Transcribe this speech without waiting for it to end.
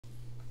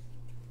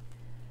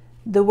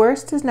The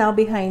worst is now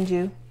behind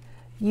you.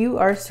 You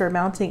are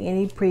surmounting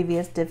any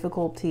previous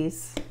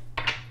difficulties.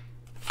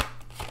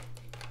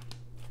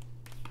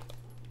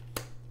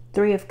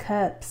 Three of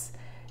Cups.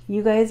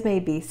 You guys may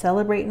be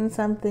celebrating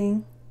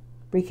something,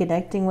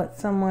 reconnecting with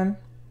someone.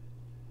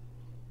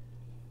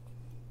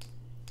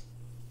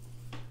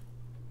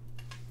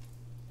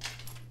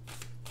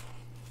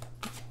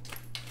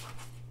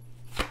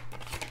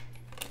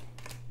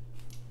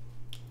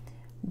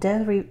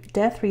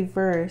 Death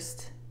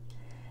reversed.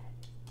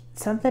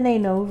 Something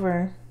ain't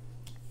over.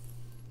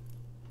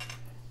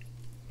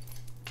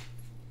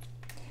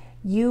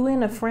 You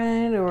and a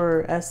friend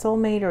or a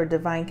soulmate or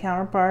divine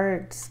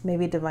counterpart,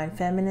 maybe divine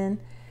feminine,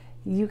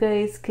 you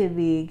guys could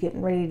be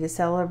getting ready to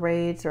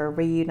celebrate or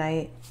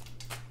reunite.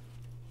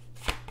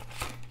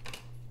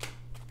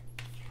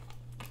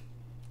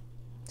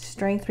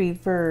 Strength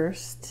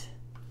reversed.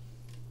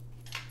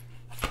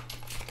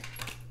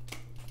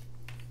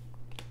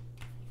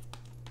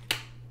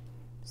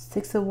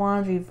 Six of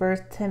Wands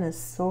reversed. Ten of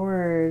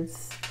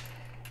Swords.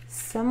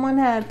 Someone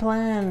had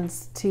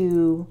plans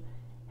to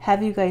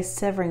have you guys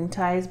severing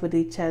ties with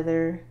each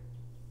other.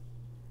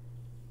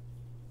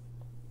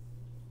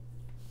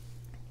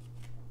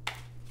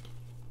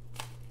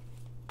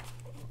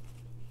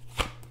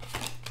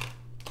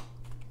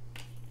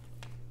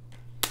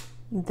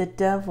 The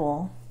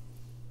Devil.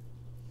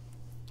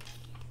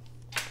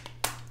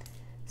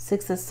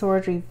 Six of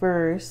Swords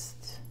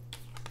reversed.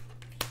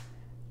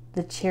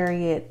 The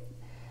Chariot.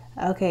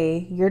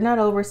 Okay, you're not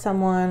over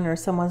someone or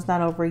someone's not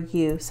over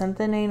you.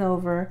 Something ain't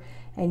over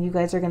and you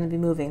guys are going to be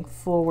moving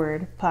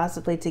forward,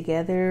 possibly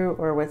together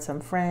or with some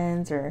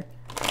friends. Or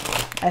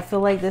I feel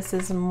like this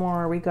is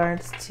more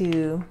regards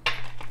to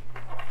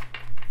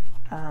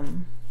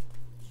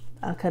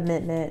a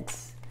commitment,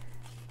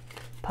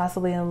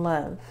 possibly in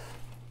love.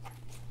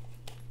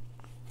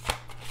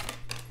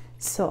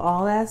 So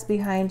all that's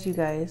behind you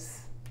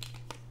guys.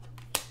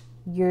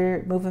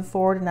 You're moving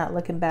forward and not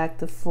looking back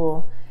to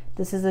full.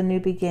 This is a new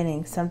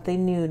beginning,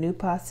 something new, new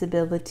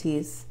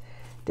possibilities.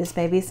 This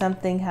may be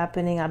something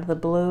happening out of the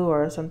blue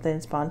or something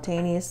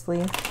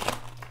spontaneously.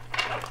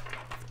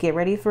 Get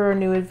ready for a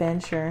new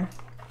adventure.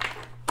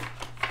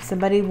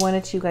 Somebody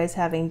wanted you guys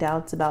having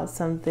doubts about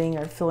something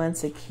or feel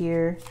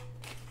insecure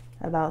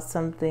about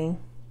something.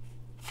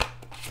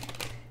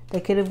 They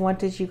could have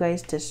wanted you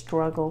guys to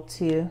struggle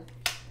too.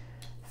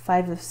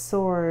 Five of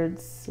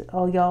Swords.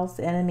 Oh, y'all's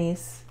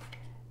enemies.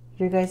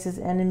 Your guys'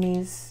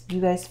 enemies,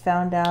 you guys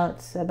found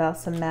out about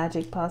some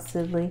magic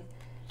possibly.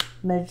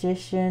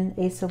 Magician,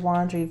 Ace of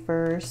Wands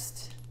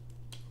reversed.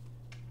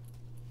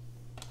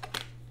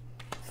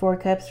 Four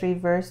Cups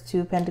reversed,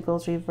 Two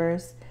Pentacles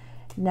reversed.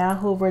 Now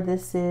whoever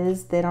this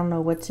is, they don't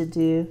know what to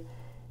do.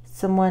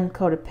 Someone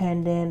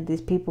codependent,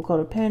 these people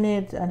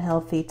codependent,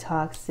 unhealthy,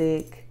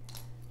 toxic.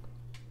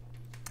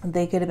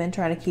 They could have been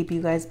trying to keep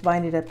you guys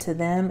binded up to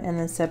them and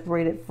then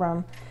separated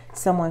from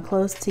someone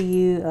close to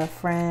you, a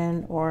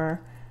friend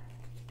or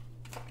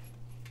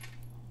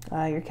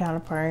your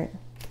counterpart.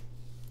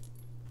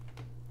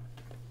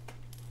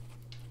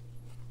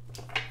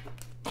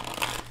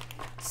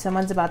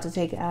 Someone's about to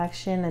take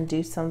action and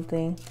do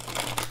something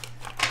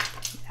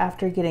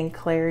after getting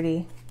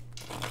clarity.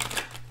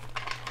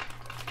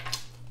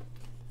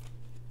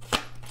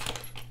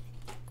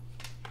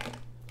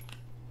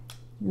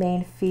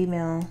 Main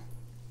female.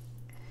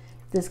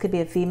 This could be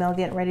a female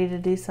getting ready to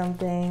do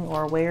something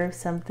or aware of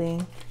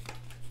something.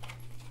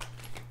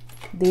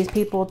 These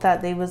people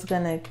thought they was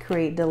going to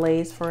create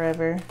delays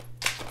forever.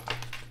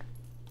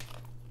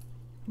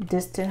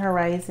 Distant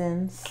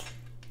horizons.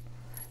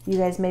 You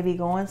guys may be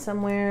going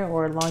somewhere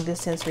or a long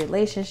distance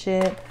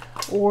relationship.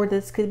 Or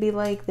this could be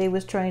like they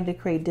was trying to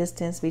create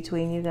distance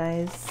between you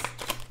guys.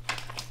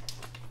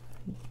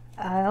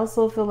 I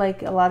also feel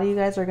like a lot of you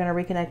guys are going to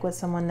reconnect with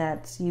someone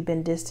that you've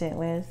been distant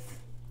with.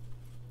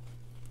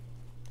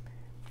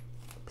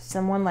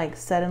 Someone like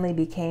suddenly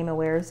became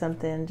aware of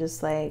something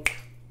just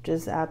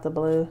out the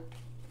blue.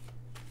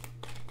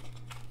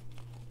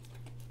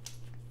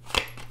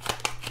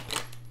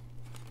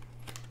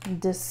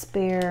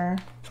 Despair.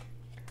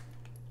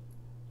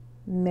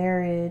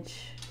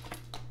 Marriage.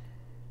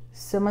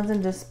 Someone's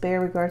in despair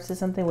in regards to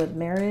something with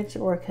marriage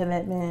or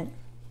commitment.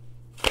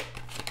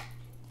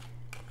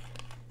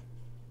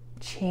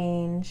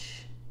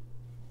 Change.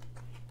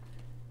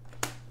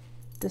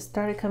 This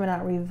started coming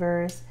out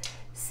reverse.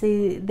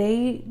 See,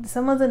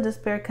 someone's in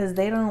despair because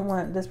they don't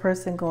want this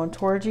person going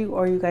towards you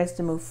or you guys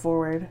to move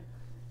forward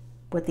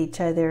with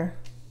each other.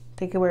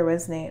 Take it where it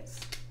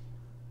resonates.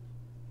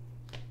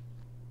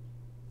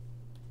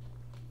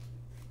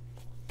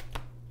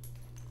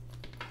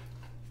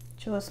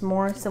 Show us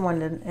more.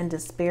 Someone in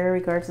despair in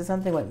regards to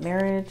something with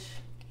marriage.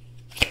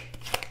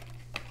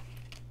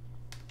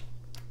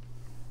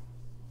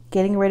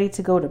 Getting ready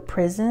to go to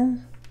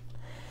prison.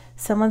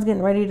 Someone's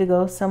getting ready to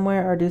go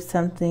somewhere or do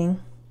something.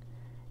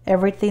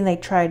 Everything they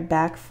tried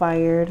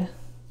backfired.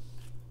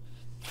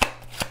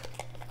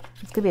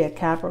 This could be a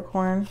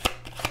Capricorn.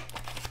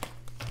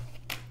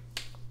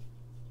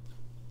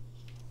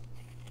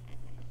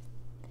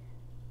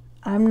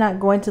 I'm not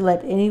going to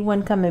let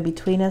anyone come in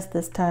between us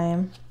this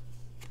time.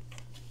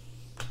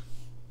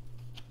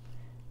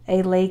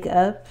 A leg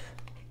up.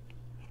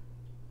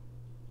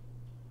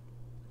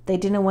 They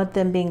didn't want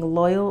them being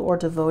loyal or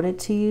devoted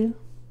to you.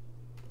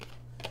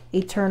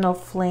 Eternal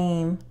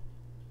flame.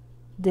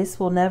 This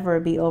will never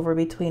be over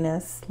between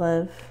us,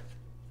 love.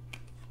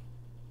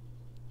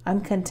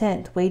 I'm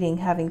content waiting,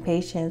 having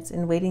patience,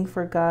 and waiting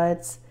for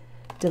God's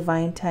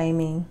divine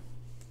timing.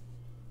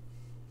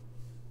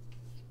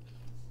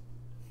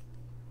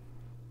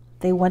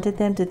 They wanted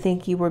them to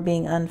think you were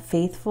being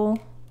unfaithful.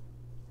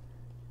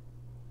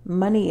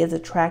 Money is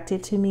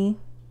attracted to me.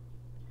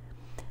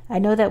 I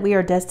know that we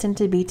are destined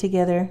to be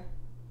together,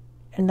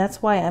 and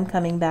that's why I'm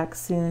coming back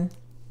soon.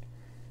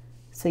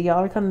 So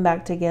y'all are coming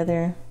back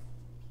together.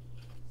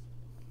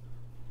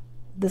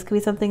 This could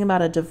be something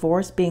about a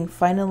divorce being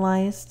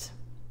finalized.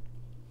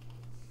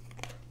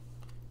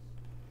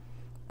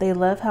 They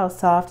love how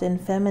soft and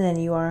feminine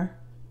you are.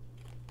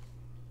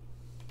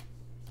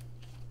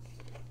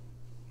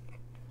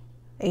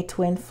 A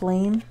twin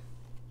flame.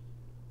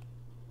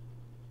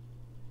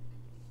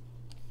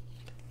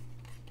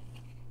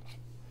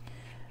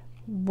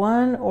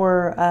 One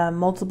or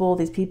multiple of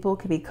these people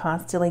could be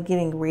constantly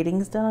getting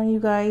readings done on you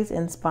guys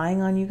and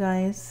spying on you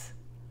guys.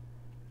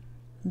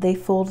 They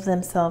fooled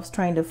themselves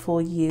trying to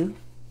fool you.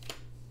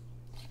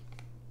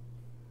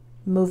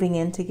 Moving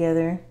in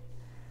together.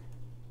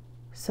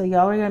 So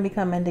y'all are going to be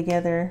coming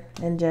together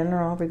in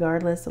general,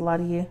 regardless, a lot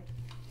of you.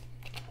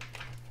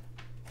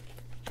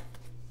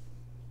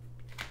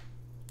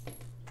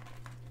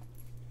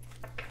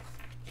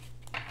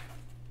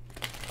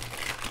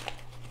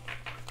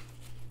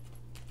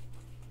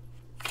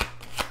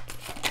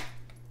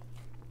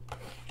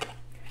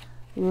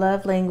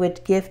 Love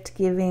language, gift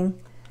giving.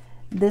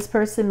 This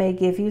person may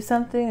give you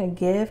something, a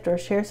gift, or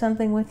share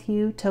something with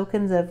you.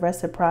 Tokens of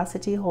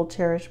reciprocity hold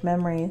cherished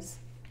memories.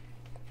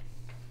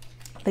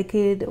 They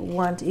could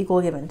want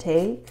equal give and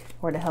take,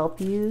 or to help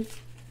you.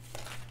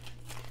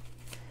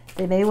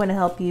 They may want to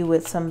help you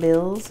with some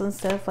bills and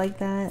stuff like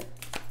that.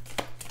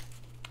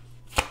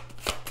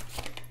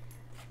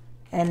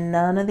 And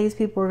none of these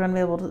people are going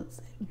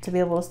to be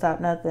able to stop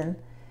nothing.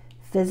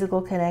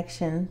 Physical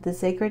connection, the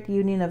sacred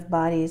union of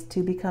bodies,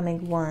 two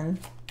becoming one.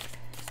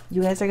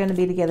 You guys are going to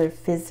be together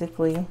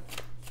physically.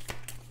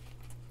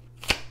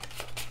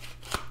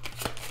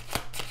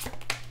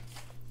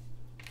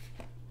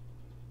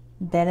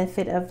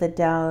 Benefit of the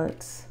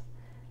doubt.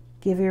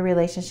 Give your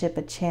relationship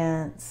a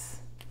chance.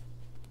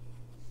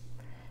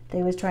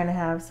 They was trying to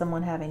have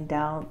someone having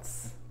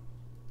doubts.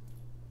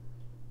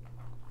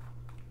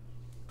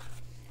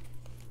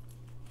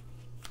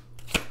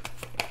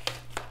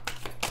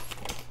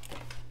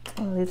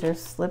 Oh, these are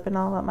slipping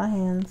all out my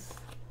hands.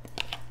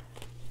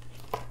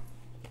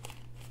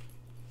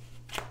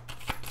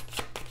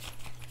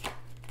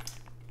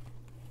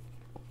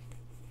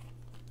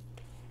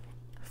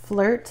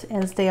 Flirt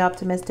and stay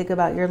optimistic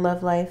about your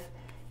love life.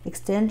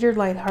 Extend your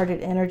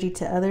lighthearted energy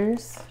to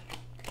others.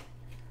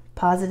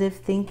 Positive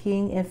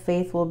thinking and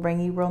faith will bring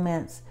you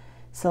romance.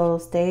 So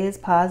stay as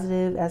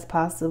positive as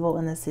possible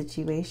in the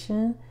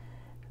situation.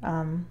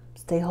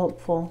 Stay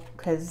hopeful,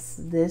 because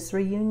this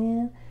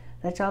reunion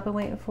that y'all been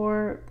waiting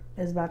for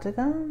is about to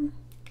come.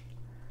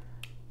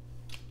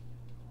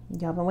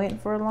 Y'all been waiting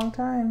for a long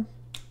time.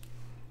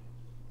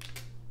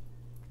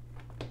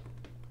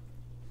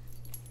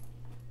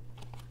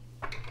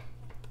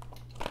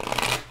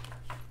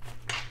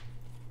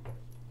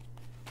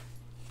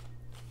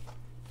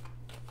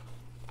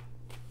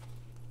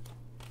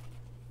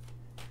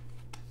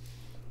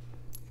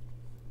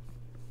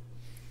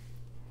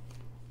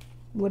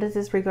 What is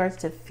this regards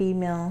to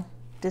female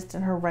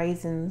distant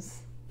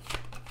horizons?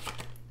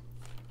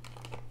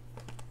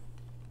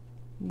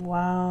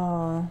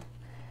 Wow.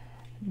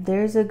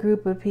 There's a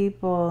group of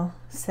people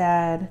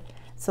sad.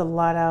 It's a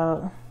lot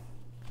out.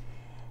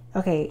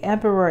 Okay,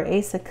 Emperor,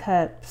 Ace of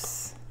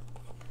Cups.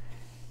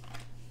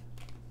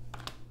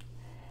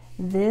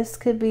 This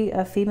could be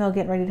a female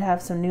getting ready to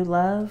have some new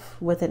love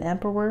with an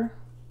Emperor.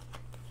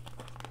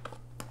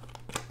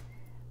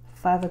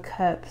 Five of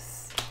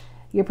Cups.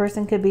 Your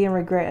person could be in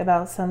regret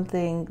about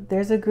something.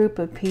 There's a group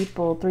of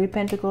people, Three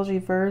Pentacles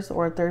reverse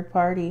or a third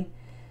party.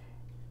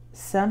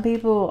 Some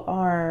people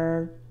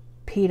are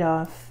peed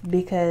off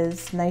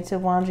because Knights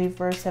of Wands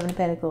reverse, Seven of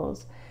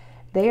Pentacles.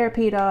 They are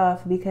peed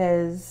off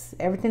because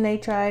everything they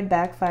tried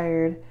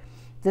backfired.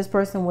 This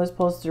person was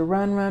supposed to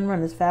run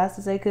as fast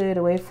as they could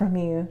away from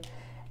you.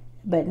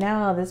 But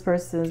now this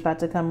person is about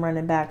to come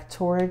running back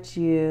towards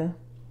you.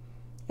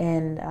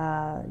 And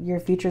your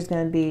future is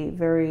going to be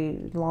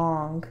very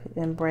long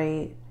and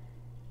bright.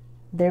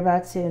 They're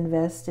about to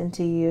invest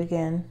into you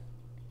again.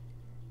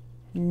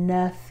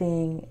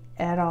 Nothing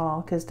at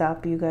all could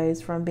stop you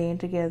guys from being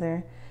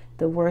together.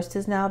 The worst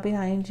is now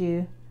behind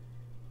you.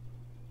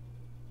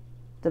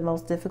 The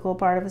most difficult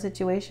part of a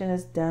situation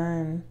is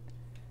done.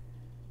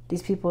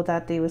 These people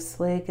thought they was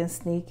slick and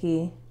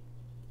sneaky.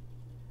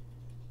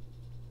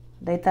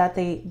 They thought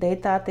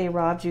they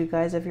robbed you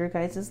guys of your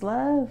guys'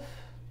 love.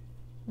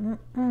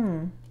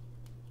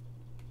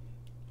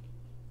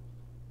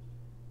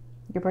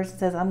 Your person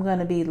says, I'm going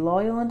to be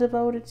loyal and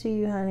devoted to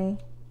you, honey.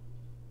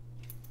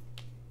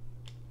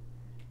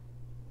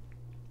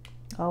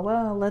 Oh,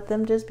 well, let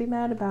them just be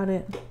mad about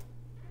it.